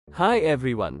Hi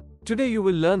everyone. Today you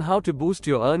will learn how to boost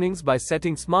your earnings by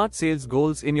setting smart sales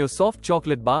goals in your soft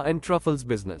chocolate bar and truffles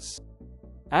business.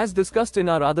 As discussed in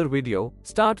our other video,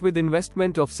 start with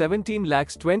investment of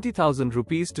 17,20,000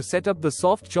 rupees to set up the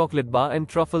soft chocolate bar and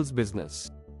truffles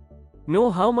business.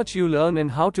 Know how much you'll earn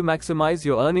and how to maximize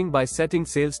your earning by setting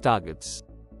sales targets.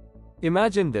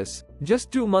 Imagine this, just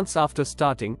 2 months after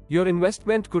starting, your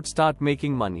investment could start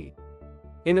making money.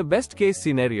 In a best case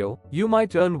scenario, you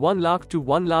might earn 1 lakh to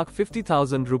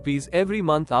 1,50,000 rupees every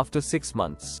month after 6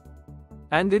 months.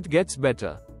 And it gets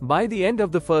better. By the end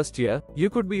of the first year,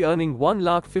 you could be earning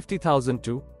 1,50,000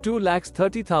 to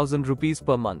 2,30,000 rupees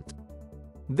per month.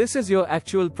 This is your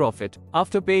actual profit,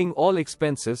 after paying all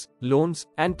expenses, loans,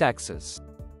 and taxes.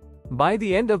 By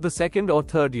the end of the second or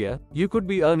third year, you could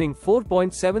be earning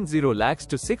 4.70 lakhs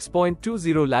to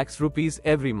 6.20 lakhs rupees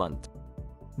every month.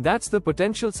 That's the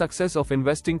potential success of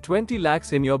investing 20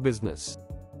 lakhs in your business.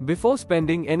 Before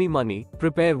spending any money,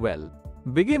 prepare well.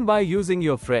 Begin by using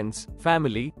your friends,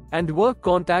 family, and work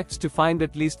contacts to find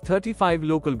at least 35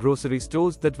 local grocery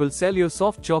stores that will sell your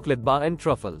soft chocolate bar and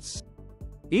truffles.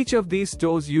 Each of these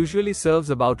stores usually serves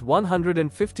about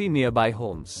 150 nearby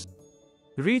homes.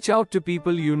 Reach out to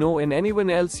people you know and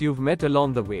anyone else you've met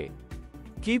along the way.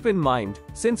 Keep in mind,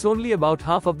 since only about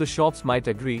half of the shops might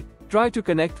agree, try to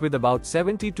connect with about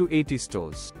 70 to 80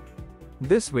 stores.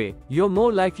 This way, you're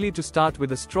more likely to start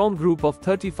with a strong group of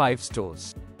 35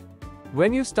 stores.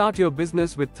 When you start your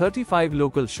business with 35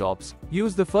 local shops,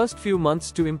 use the first few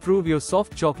months to improve your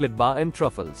soft chocolate bar and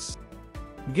truffles.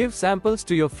 Give samples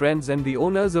to your friends and the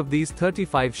owners of these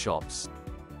 35 shops.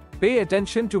 Pay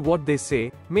attention to what they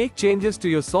say, make changes to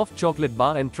your soft chocolate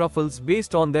bar and truffles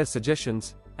based on their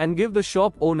suggestions, and give the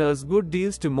shop owners good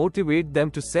deals to motivate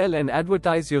them to sell and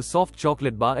advertise your soft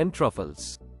chocolate bar and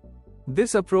truffles.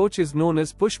 This approach is known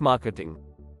as push marketing.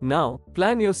 Now,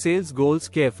 plan your sales goals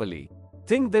carefully.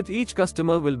 Think that each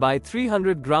customer will buy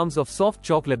 300 grams of soft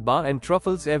chocolate bar and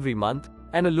truffles every month,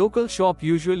 and a local shop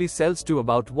usually sells to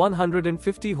about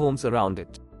 150 homes around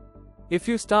it. If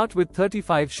you start with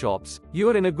 35 shops, you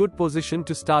are in a good position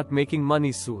to start making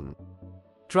money soon.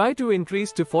 Try to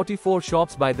increase to 44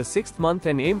 shops by the 6th month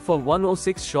and aim for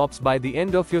 106 shops by the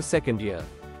end of your second year.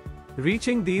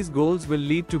 Reaching these goals will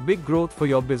lead to big growth for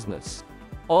your business.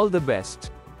 All the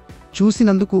best.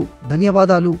 చూసినందుకు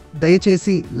ధన్యవాదాలు.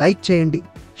 దయచేసి like చేయండి,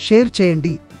 share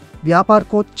చేయండి. Vyapar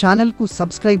coach channel కు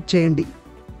subscribe చేయండి.